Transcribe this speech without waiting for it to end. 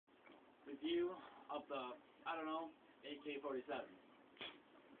review of the, I don't know, AK-47.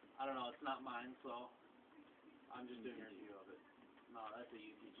 I don't know, it's not mine, so I'm just doing a review of it. No, that's a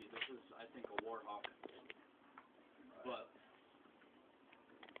UTG. This is, I think, a WarHawk. But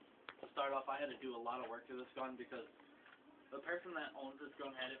to start off, I had to do a lot of work to this gun because the person that owns this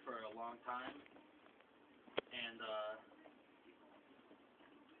gun had it for a long time, and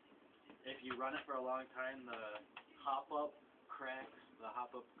if you run it for a long time, the hop-up cracks.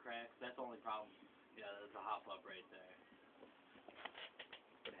 That's the only problem. Yeah, there's a hop-up right there.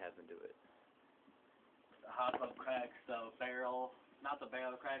 What happened to it? The hop-up cracks, the barrel, not the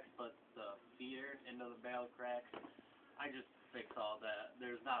barrel cracks, but the feeder into the barrel cracks. I just fixed all that.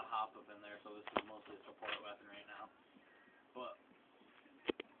 There's not a hop-up in there, so this is mostly a support weapon right now. But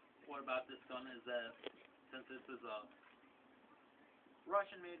what about this gun is that since this is a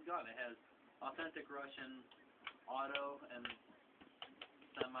Russian-made gun, it has authentic Russian auto and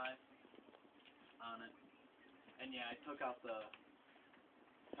semi on it. And yeah, I took out the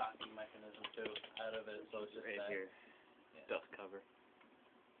cocking mechanism too out of it, so it's just right that. here. Yeah. Dust cover.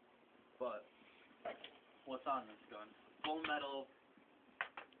 But what's on this gun? Full metal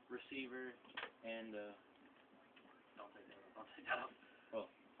receiver. And Don't take that off. Don't take that off.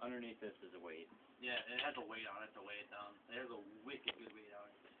 well, underneath this is a weight. Yeah, it has a weight on it to weigh it down. It has a wicked good weight on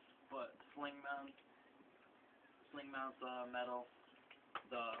it. But sling mount's metal.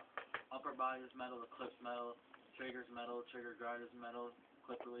 The upper body is metal. The clip's metal. Trigger's metal. Trigger guard is metal.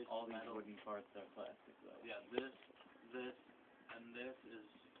 Clip release All is these metal. wooden parts are plastic though. Yeah, this, and this is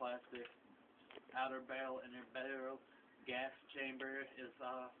plastic. Outer barrel, inner barrel. Gas chamber is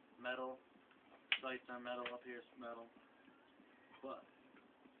metal. Sights are metal. Up here is metal. But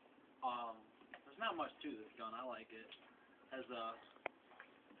there's not much to this gun. I like it. Has a,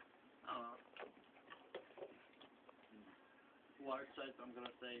 I don't know, large sights. I'm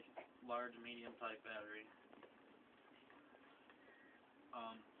gonna say large, medium type battery.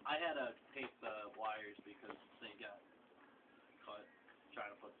 I had to tape the wires because they got cut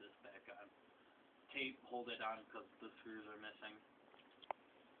trying to put this back on. Tape hold it on because the screws are missing.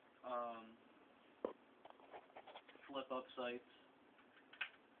 Flip up sights.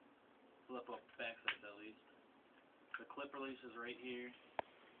 Flip up back sights at least. The clip release is right here.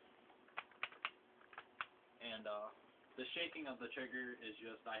 And the shaking of the trigger is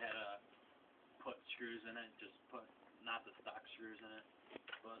just I had to put screws in it, just put not the stock screws in it,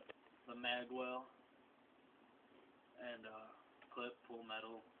 but the mag well and clip, full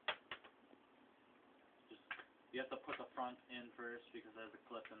metal. Just you have to put the front in first because there's a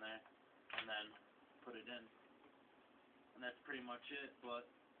clip in there, and then put it in. And that's pretty much it. But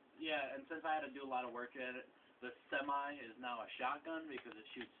yeah, and since I had to do a lot of work at it, the semi is now a shotgun because it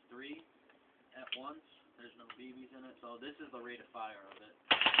shoots 3 at once. There's no BBs in it, so this is the rate of fire of it.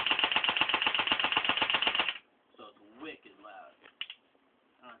 So it's wicked loud.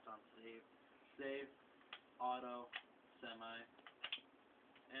 It's on save. Save, auto, semi.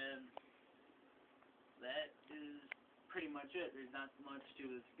 And that is pretty much it. There's not much to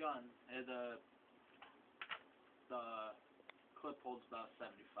this gun. The clip holds about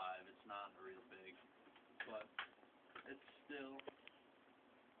 75. It's not real big, but it's still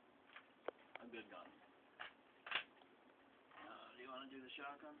a good gun. Do you want to do the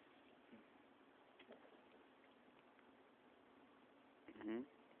shotgun? Mm-hmm.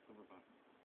 Over by.